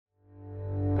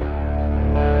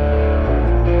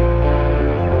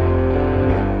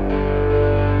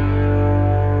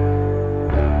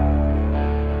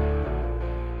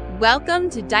Welcome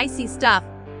to Dicey Stuff,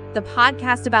 the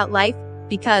podcast about life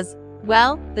because,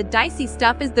 well, the dicey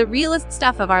stuff is the realest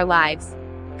stuff of our lives.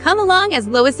 Come along as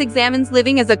Lois examines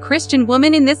living as a Christian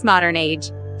woman in this modern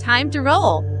age. Time to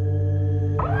roll.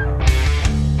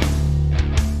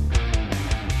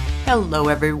 Hello,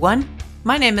 everyone.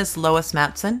 My name is Lois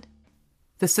Matson.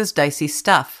 This is Dicey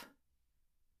Stuff.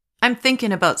 I'm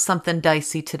thinking about something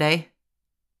dicey today.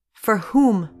 For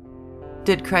whom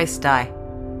did Christ die?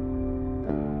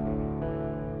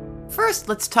 First,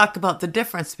 let's talk about the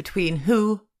difference between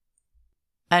who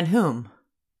and whom.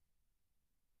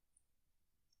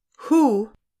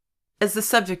 Who is the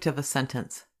subject of a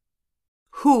sentence?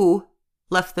 Who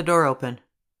left the door open?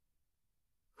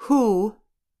 Who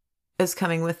is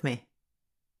coming with me?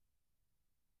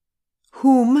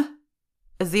 Whom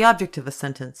is the object of a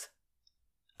sentence,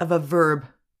 of a verb,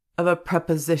 of a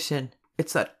preposition.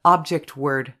 It's an object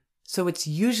word, so it's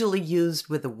usually used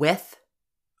with a with,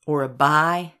 or a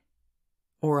by,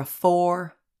 or a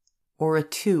for, or a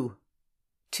to.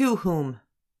 To whom,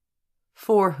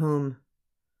 for whom,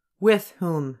 with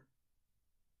whom.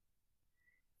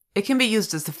 It can be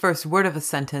used as the first word of a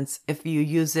sentence if you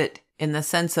use it in the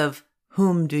sense of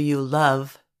whom do you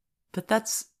love, but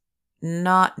that's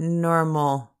not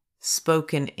normal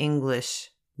spoken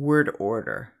English word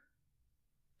order.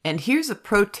 And here's a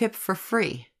pro tip for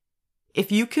free.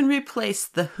 If you can replace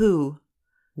the who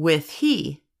with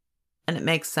he, and it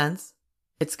makes sense,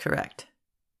 it's correct.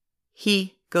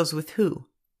 He goes with who.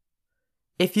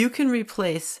 If you can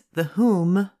replace the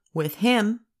whom with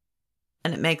him,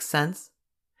 and it makes sense,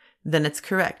 then it's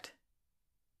correct.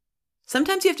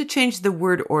 Sometimes you have to change the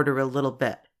word order a little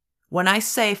bit. When I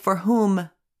say, for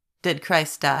whom did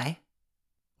Christ die?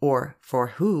 Or for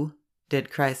who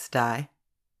did Christ die?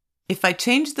 If I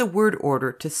change the word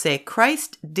order to say,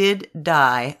 Christ did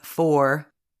die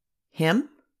for him,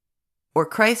 or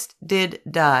Christ did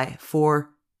die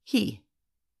for he,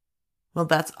 well,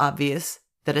 that's obvious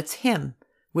that it's him,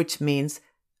 which means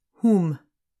whom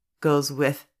goes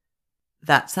with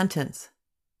that sentence.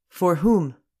 For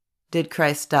whom did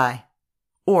Christ die?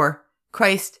 Or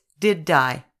Christ did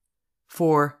die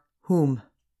for whom?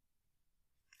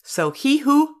 So he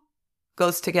who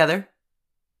goes together.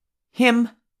 Him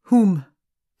whom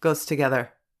goes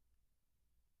together.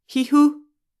 He who,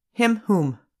 him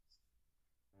whom.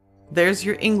 There's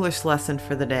your English lesson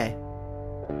for the day.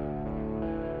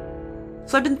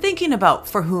 So I've been thinking about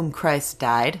for whom Christ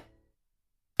died.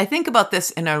 I think about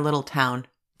this in our little town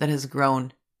that has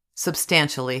grown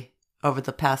substantially over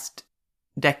the past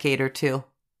decade or two.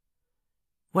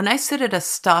 When I sit at a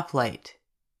stoplight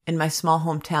in my small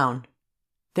hometown,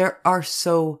 there are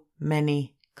so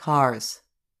many cars.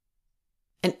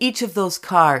 And each of those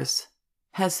cars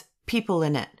has people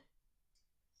in it.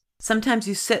 Sometimes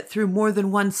you sit through more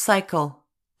than one cycle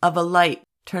of a light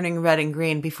turning red and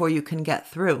green before you can get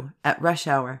through at rush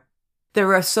hour.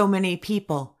 There are so many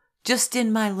people just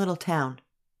in my little town.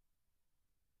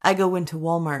 I go into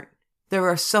Walmart. There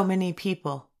are so many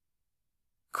people.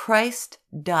 Christ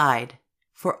died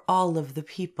for all of the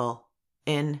people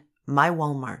in my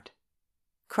Walmart.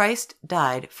 Christ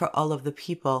died for all of the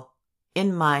people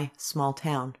in my small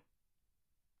town.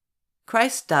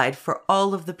 Christ died for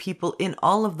all of the people in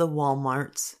all of the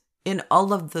Walmarts, in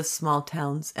all of the small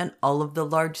towns, and all of the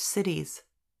large cities.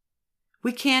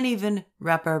 We can't even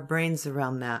wrap our brains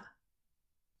around that.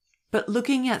 But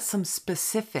looking at some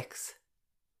specifics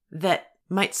that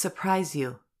might surprise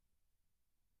you,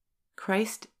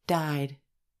 Christ died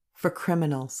for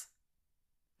criminals.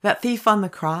 That thief on the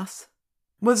cross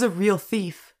was a real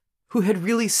thief who had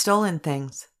really stolen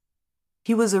things.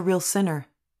 He was a real sinner.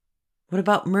 What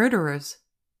about murderers?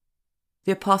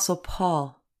 The Apostle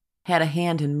Paul had a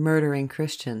hand in murdering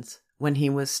Christians when he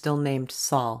was still named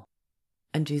Saul,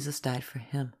 and Jesus died for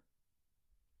him.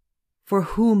 For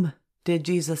whom did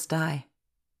Jesus die?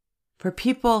 For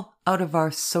people out of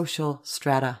our social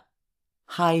strata,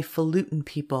 highfalutin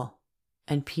people,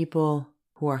 and people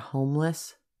who are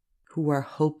homeless, who are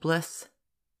hopeless,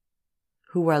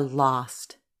 who are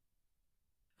lost.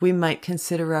 We might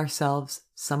consider ourselves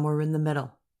somewhere in the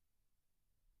middle.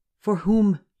 For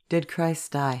whom did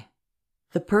Christ die?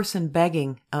 The person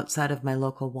begging outside of my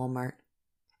local Walmart,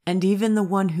 and even the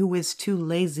one who is too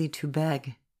lazy to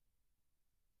beg.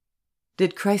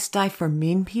 Did Christ die for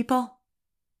mean people?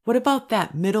 What about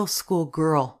that middle school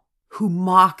girl who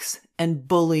mocks and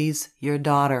bullies your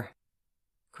daughter?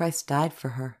 Christ died for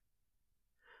her.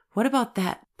 What about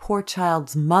that poor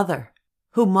child's mother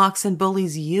who mocks and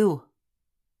bullies you?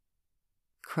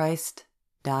 Christ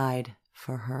died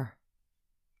for her.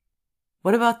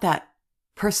 What about that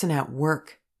person at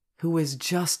work who is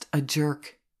just a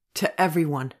jerk to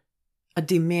everyone a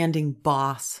demanding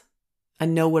boss, a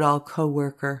know-it-all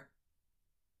coworker.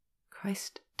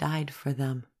 Christ died for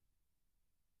them.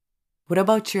 What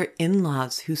about your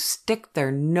in-laws who stick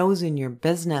their nose in your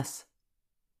business?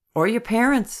 Or your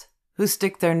parents who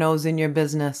stick their nose in your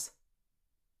business?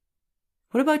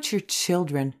 What about your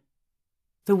children,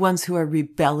 the ones who are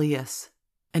rebellious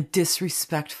and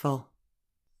disrespectful?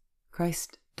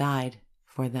 Christ died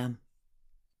for them.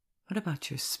 What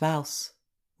about your spouse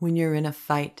when you're in a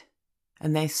fight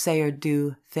and they say or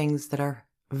do things that are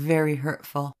very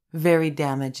hurtful, very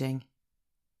damaging?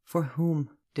 For whom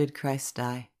did Christ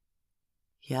die?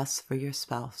 Yes, for your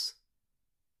spouse.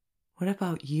 What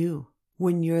about you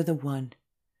when you're the one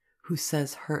who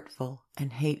says hurtful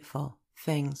and hateful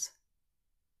things?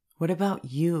 What about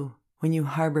you when you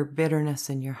harbor bitterness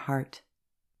in your heart?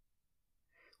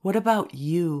 What about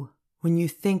you when you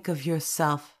think of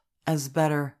yourself as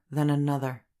better than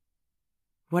another?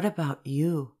 What about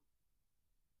you?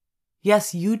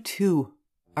 Yes, you too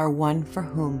are one for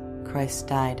whom Christ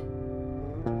died.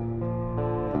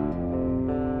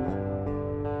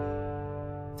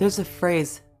 There's a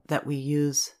phrase that we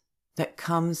use that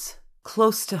comes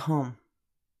close to home.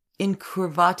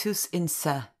 Incurvatus in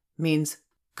se means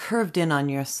curved in on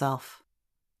yourself.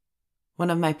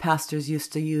 One of my pastors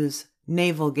used to use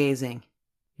navel gazing.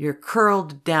 You're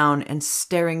curled down and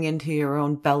staring into your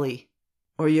own belly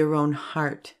or your own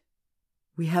heart.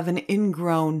 We have an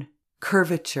ingrown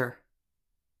curvature.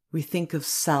 We think of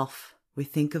self. We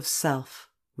think of self.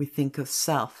 We think of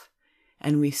self.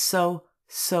 And we so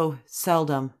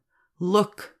seldom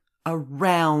look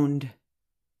around.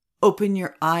 Open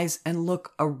your eyes and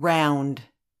look around.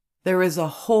 There is a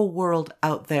whole world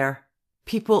out there.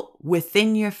 People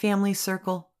within your family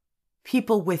circle,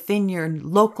 people within your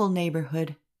local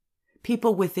neighborhood,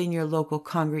 people within your local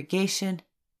congregation,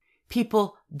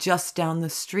 people just down the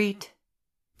street,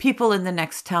 people in the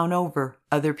next town over,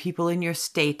 other people in your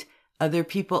state, other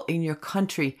people in your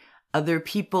country, other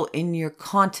people in your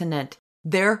continent.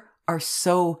 There are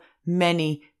so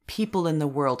many people in the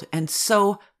world, and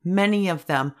so many of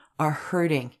them are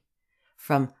hurting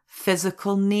from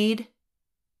physical need,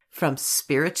 from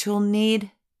spiritual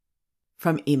need,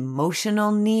 from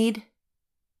emotional need.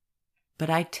 But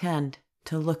I tend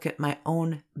to look at my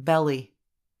own belly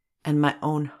and my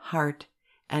own heart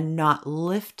and not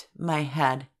lift my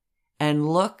head and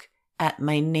look at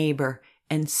my neighbor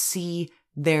and see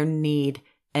their need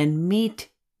and meet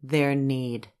their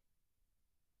need.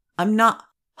 I'm not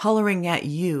hollering at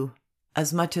you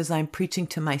as much as I'm preaching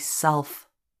to myself.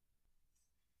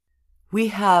 We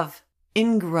have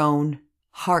ingrown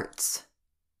hearts,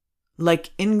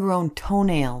 like ingrown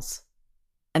toenails,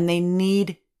 and they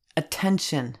need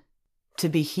attention to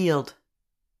be healed.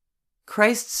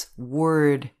 Christ's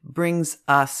word brings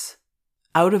us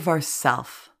out of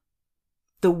ourself.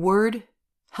 The word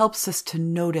helps us to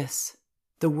notice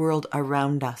the world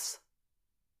around us,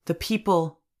 the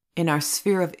people in our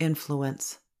sphere of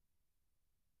influence.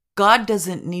 God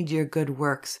doesn't need your good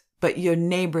works, but your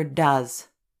neighbor does,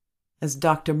 as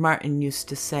Dr. Martin used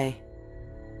to say.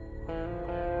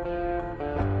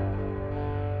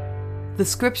 The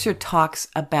scripture talks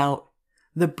about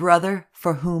the brother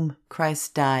for whom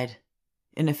Christ died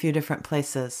in a few different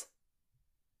places.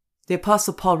 The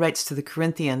Apostle Paul writes to the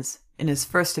Corinthians in his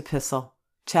first epistle,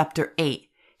 chapter 8.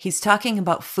 He's talking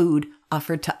about food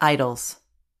offered to idols.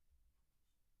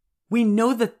 We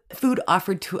know that food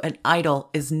offered to an idol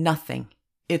is nothing.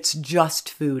 It's just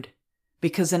food,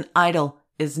 because an idol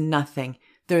is nothing.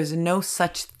 There's no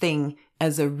such thing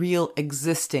as a real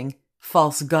existing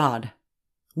false god.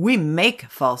 We make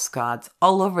false gods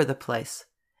all over the place,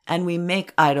 and we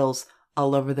make idols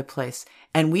all over the place,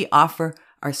 and we offer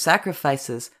our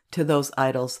sacrifices to those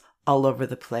idols all over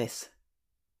the place.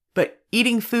 But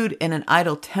eating food in an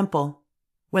idol temple,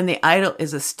 when the idol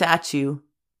is a statue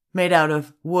made out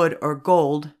of wood or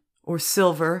gold or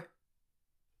silver,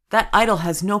 that idol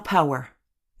has no power,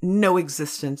 no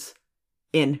existence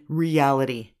in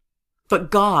reality.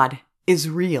 But God is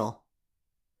real,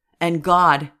 and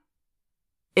God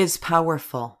is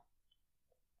powerful.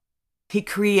 He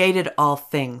created all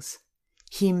things.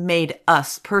 He made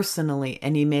us personally,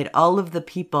 and He made all of the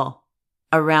people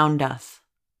around us.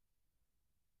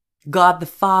 God the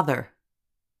Father,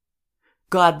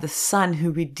 God the Son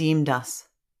who redeemed us,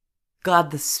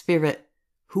 God the Spirit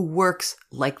who works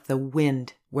like the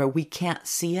wind where we can't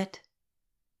see it.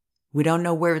 We don't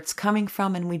know where it's coming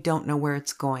from and we don't know where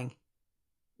it's going.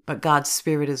 But God's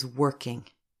Spirit is working.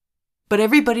 But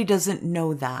everybody doesn't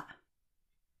know that.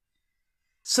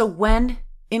 So when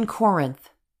in Corinth,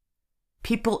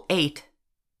 people ate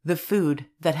the food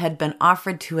that had been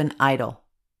offered to an idol,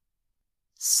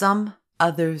 some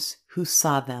others who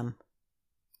saw them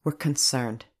were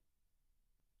concerned.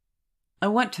 I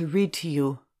want to read to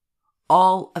you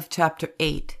all of chapter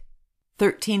 8,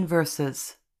 13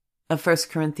 verses of 1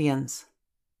 Corinthians.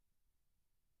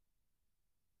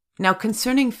 Now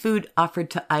concerning food offered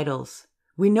to idols,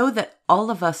 we know that all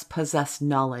of us possess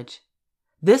knowledge.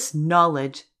 This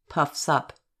knowledge puffs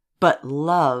up, but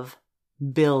love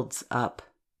builds up.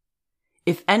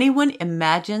 If anyone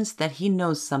imagines that he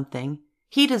knows something,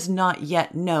 he does not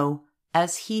yet know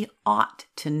as he ought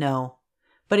to know.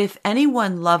 But if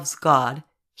anyone loves God,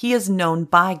 he is known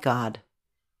by God.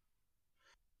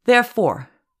 Therefore,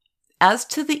 as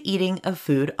to the eating of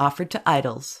food offered to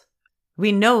idols,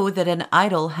 we know that an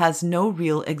idol has no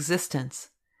real existence,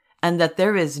 and that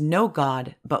there is no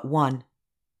God but one.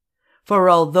 For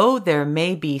although there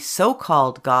may be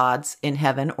so-called gods in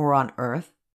heaven or on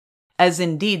earth, as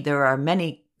indeed there are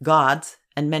many gods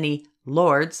and many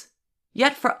lords,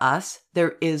 yet for us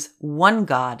there is one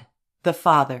God, the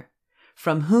Father,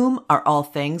 from whom are all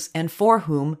things and for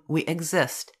whom we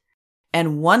exist,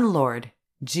 and one Lord,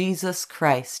 Jesus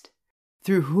Christ,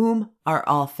 through whom are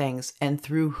all things and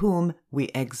through whom we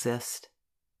exist.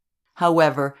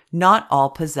 However, not all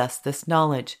possess this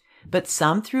knowledge, but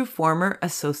some through former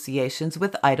associations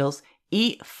with idols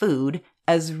eat food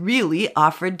as really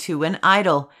offered to an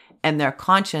idol, and their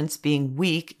conscience being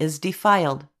weak is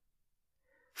defiled.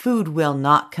 Food will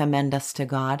not commend us to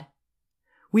God.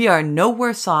 We are no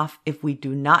worse off if we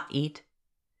do not eat,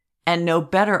 and no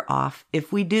better off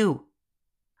if we do.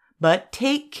 But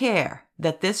take care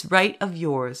that this right of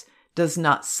yours does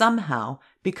not somehow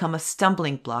become a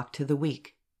stumbling block to the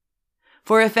weak.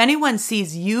 For if anyone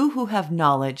sees you who have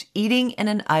knowledge eating in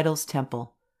an idol's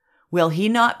temple, will he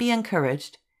not be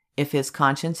encouraged, if his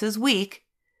conscience is weak,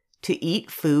 to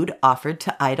eat food offered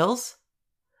to idols?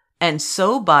 And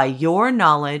so by your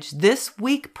knowledge this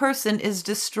weak person is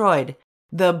destroyed,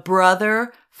 the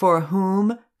brother for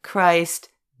whom Christ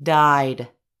died.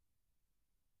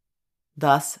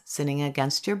 Thus, sinning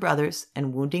against your brothers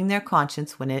and wounding their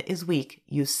conscience when it is weak,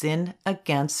 you sin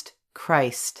against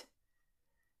Christ.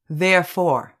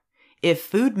 Therefore, if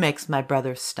food makes my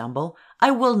brother stumble,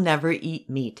 I will never eat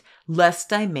meat,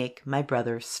 lest I make my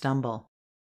brother stumble.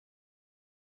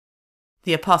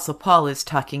 The Apostle Paul is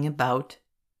talking about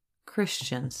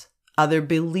Christians, other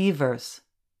believers.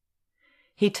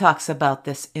 He talks about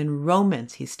this in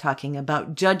Romans. He's talking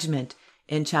about judgment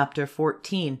in chapter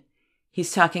 14.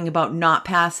 He's talking about not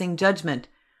passing judgment.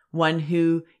 One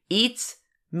who eats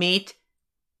meat,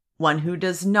 one who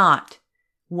does not,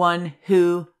 one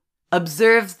who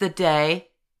observes the day,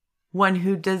 one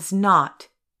who does not.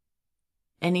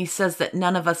 And he says that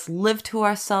none of us live to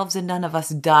ourselves and none of us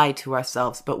die to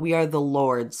ourselves, but we are the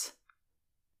Lord's.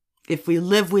 If we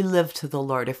live to the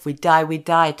Lord. If we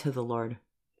die to the Lord.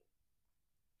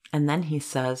 And then he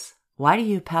says, why do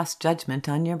you pass judgment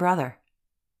on your brother?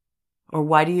 Or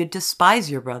why do you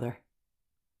despise your brother?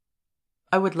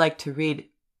 I would like to read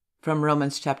from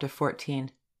Romans chapter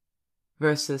 14,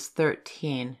 verses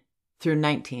 13 through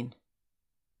 19.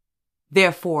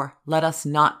 Therefore, let us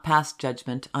not pass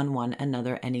judgment on one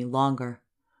another any longer,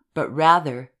 but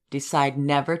rather decide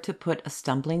never to put a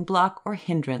stumbling block or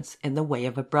hindrance in the way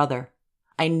of a brother.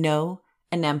 I know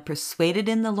and am persuaded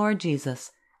in the Lord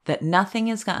Jesus that nothing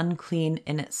is unclean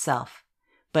in itself,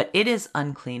 but it is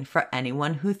unclean for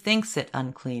anyone who thinks it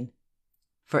unclean.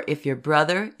 For if your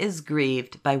brother is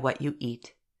grieved by what you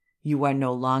eat, you are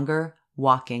no longer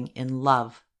walking in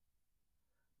love.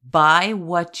 By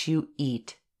what you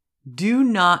eat, do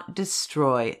not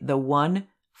destroy the one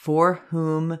for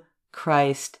whom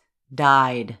Christ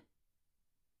died.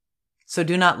 So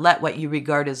do not let what you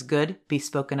regard as good be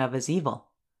spoken of as evil.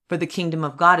 For the kingdom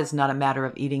of God is not a matter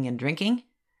of eating and drinking,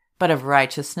 but of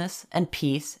righteousness and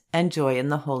peace and joy in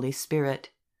the Holy Spirit.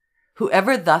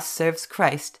 Whoever thus serves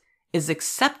Christ is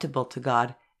acceptable to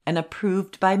God and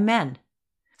approved by men.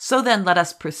 So then let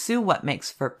us pursue what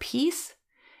makes for peace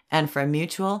and for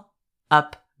mutual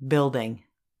upbuilding.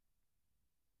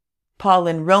 Paul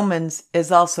in Romans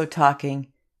is also talking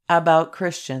about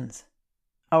Christians,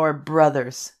 our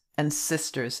brothers and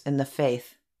sisters in the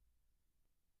faith.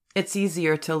 It's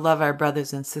easier to love our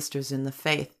brothers and sisters in the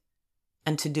faith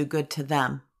and to do good to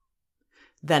them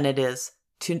than it is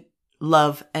to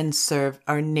love and serve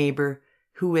our neighbor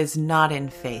who is not in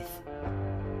faith.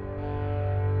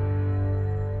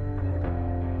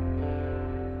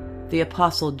 The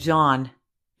Apostle John,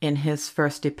 in his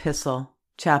first epistle,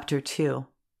 chapter 2,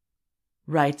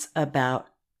 writes about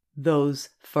those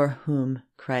for whom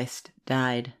Christ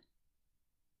died.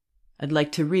 I'd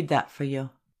like to read that for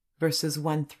you, verses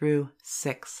 1 through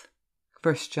 6,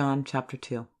 1 John chapter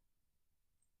 2.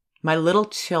 My little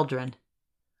children,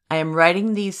 I am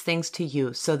writing these things to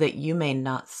you so that you may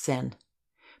not sin.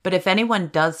 But if anyone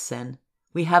does sin,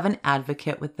 we have an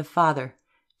advocate with the Father,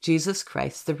 Jesus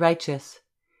Christ the righteous.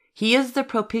 He is the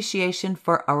propitiation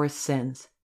for our sins,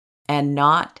 and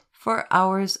not for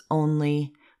ours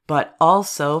only, but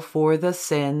also for the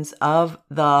sins of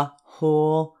the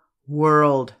whole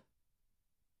world.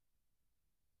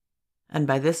 And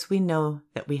by this we know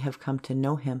that we have come to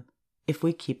know him, if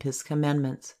we keep his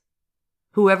commandments.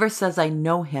 Whoever says, I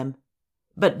know him,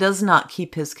 but does not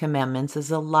keep his commandments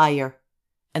is a liar,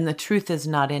 and the truth is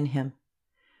not in him.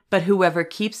 But whoever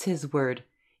keeps his word,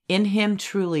 in him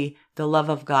truly the love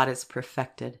of God is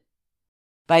perfected.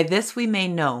 By this we may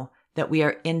know that we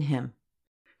are in him.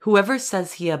 Whoever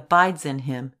says he abides in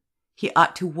him, he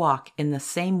ought to walk in the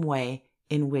same way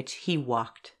in which he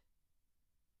walked.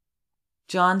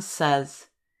 John says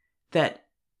that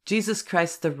Jesus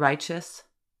Christ the righteous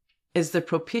is the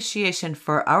propitiation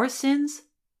for our sins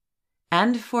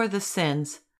and for the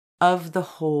sins of the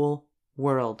whole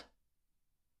world.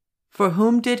 For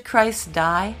whom did Christ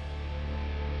die?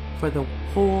 For the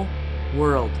whole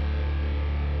world.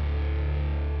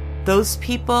 Those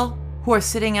people who are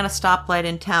sitting at a stoplight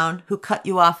in town who cut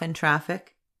you off in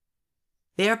traffic,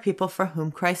 they are people for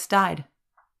whom Christ died.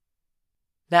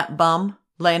 That bum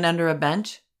laying under a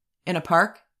bench in a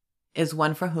park is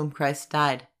one for whom Christ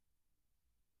died.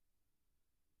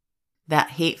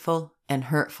 That hateful and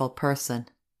hurtful person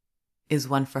is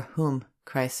one for whom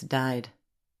Christ died.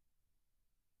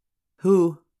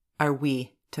 Who are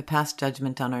we to pass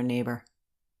judgment on our neighbor?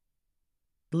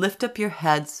 Lift up your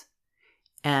heads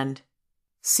and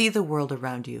see the world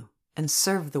around you and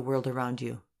serve the world around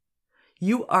you.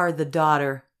 You are the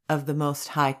daughter of the Most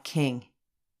High King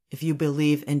if you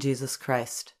believe in Jesus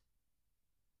Christ.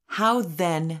 How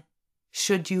then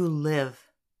should you live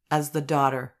as the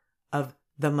daughter of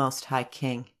the Most High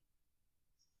King?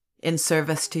 In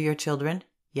service to your children?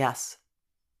 Yes.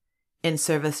 In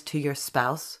service to your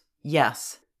spouse?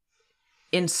 Yes.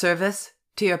 In service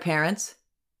to your parents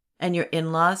and your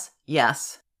in-laws?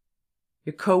 Yes.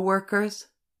 Your co-workers?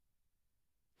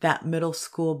 That middle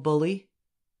school bully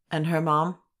and her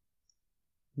mom?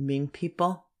 Mean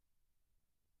people?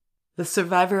 The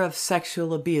survivor of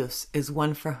sexual abuse is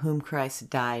one for whom Christ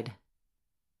died.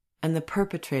 And the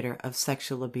perpetrator of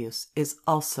sexual abuse is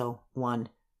also one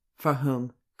for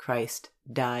whom Christ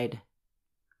died.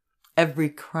 Every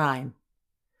crime,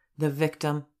 the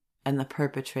victim and the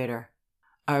perpetrator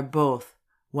are both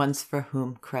ones for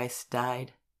whom Christ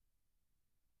died.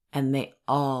 And they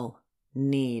all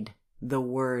need the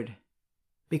Word,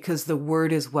 because the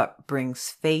Word is what brings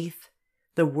faith.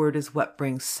 The Word is what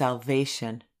brings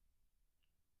salvation.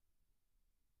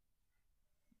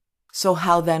 So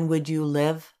how then would you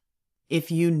live if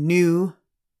you knew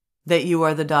that you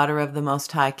are the daughter of the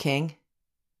Most High King?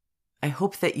 I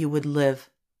hope that you would live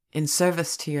in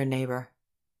service to your neighbor,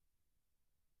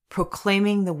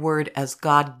 proclaiming the word as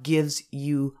God gives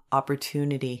you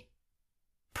opportunity.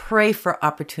 Pray for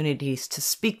opportunities to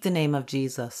speak the name of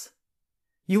Jesus.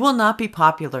 You will not be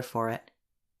popular for it.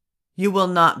 You will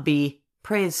not be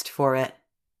praised for it.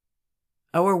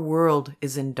 Our world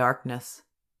is in darkness,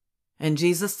 and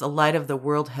Jesus, the light of the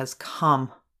world, has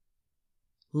come.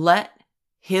 Let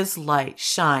his light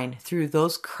shine through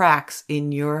those cracks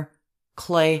in your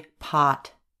clay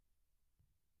pot.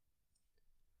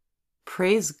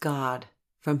 Praise God,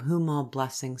 from whom all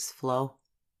blessings flow.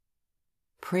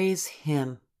 Praise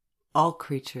him, all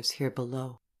creatures here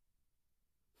below.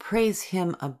 Praise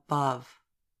him above,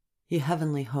 ye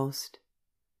heavenly host.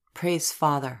 Praise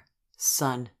Father,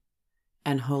 Son,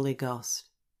 and Holy Ghost.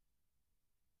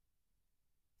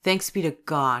 Thanks be to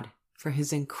God for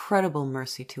his incredible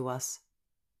mercy to us,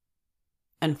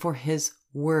 and for his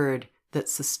word that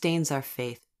sustains our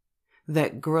faith,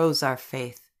 that grows our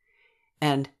faith,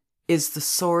 and is the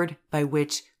sword by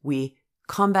which we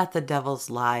combat the devil's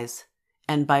lies,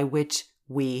 and by which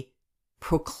we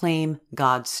proclaim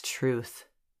God's truth.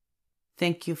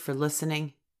 Thank you for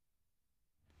listening.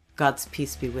 God's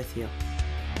peace be with you.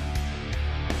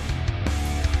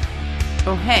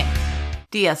 Oh hey,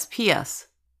 DSPS.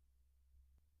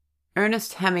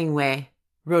 Ernest Hemingway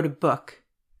wrote a book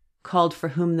called For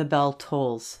Whom the Bell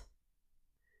Tolls.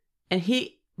 And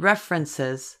he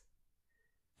references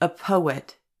a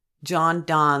poet, John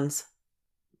Donne's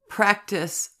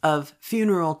practice of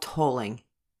funeral tolling.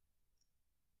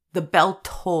 The bell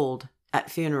tolled at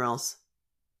funerals.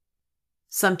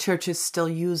 Some churches still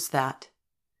use that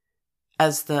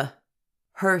as the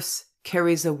hearse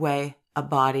carries away a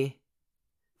body.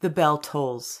 The bell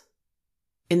tolls.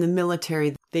 In the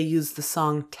military, they use the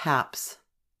song Taps.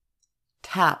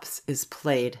 Taps is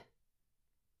played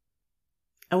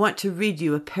I want to read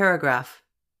you a paragraph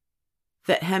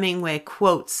that Hemingway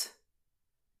quotes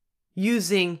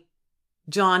using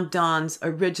John Donne's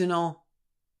original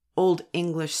Old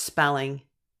English spelling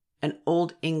and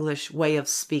Old English way of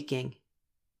speaking.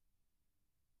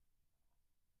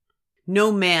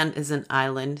 No man is an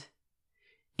island,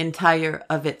 entire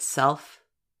of itself.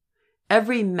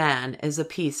 Every man is a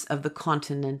piece of the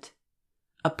continent,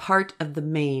 a part of the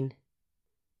main.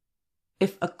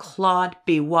 If a clod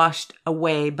be washed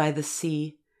away by the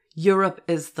sea, Europe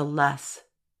is the less,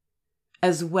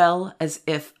 as well as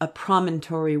if a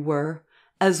promontory were,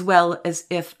 as well as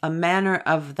if a manor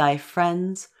of thy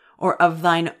friends or of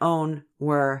thine own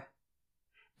were.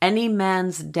 Any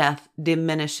man's death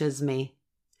diminishes me,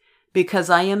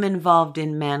 because I am involved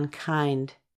in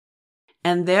mankind,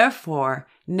 and therefore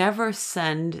never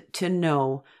send to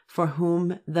know for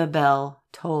whom the bell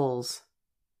tolls.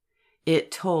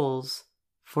 It tolls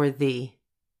for thee.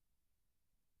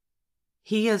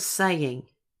 He is saying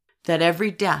that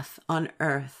every death on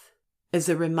earth is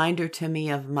a reminder to me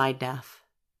of my death,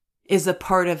 is a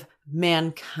part of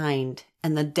mankind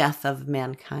and the death of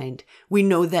mankind. We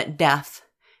know that death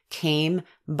came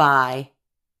by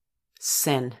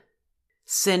sin.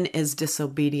 Sin is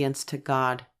disobedience to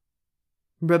God,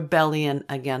 rebellion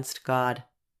against God.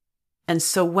 And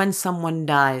so when someone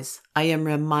dies, I am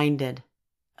reminded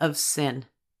of sin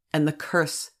and the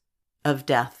curse of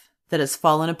death that has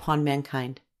fallen upon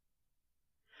mankind.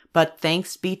 But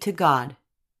thanks be to God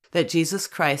that Jesus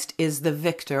Christ is the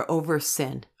victor over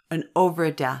sin and over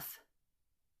death.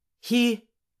 He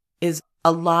is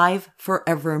alive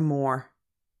forevermore,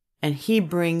 and he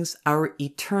brings our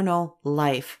eternal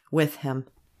life with him.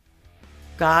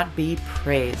 God be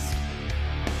praised.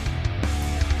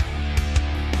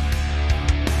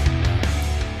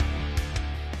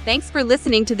 Thanks for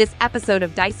listening to this episode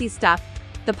of Dicey Stuff,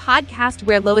 the podcast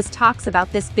where Lois talks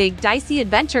about this big dicey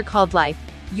adventure called life.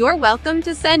 You're welcome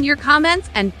to send your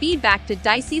comments and feedback to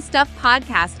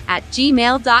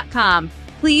diceystuffpodcast@gmail.com.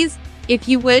 Please, if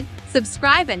you would,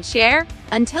 subscribe and share.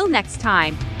 Until next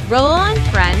time, roll on,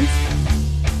 friends.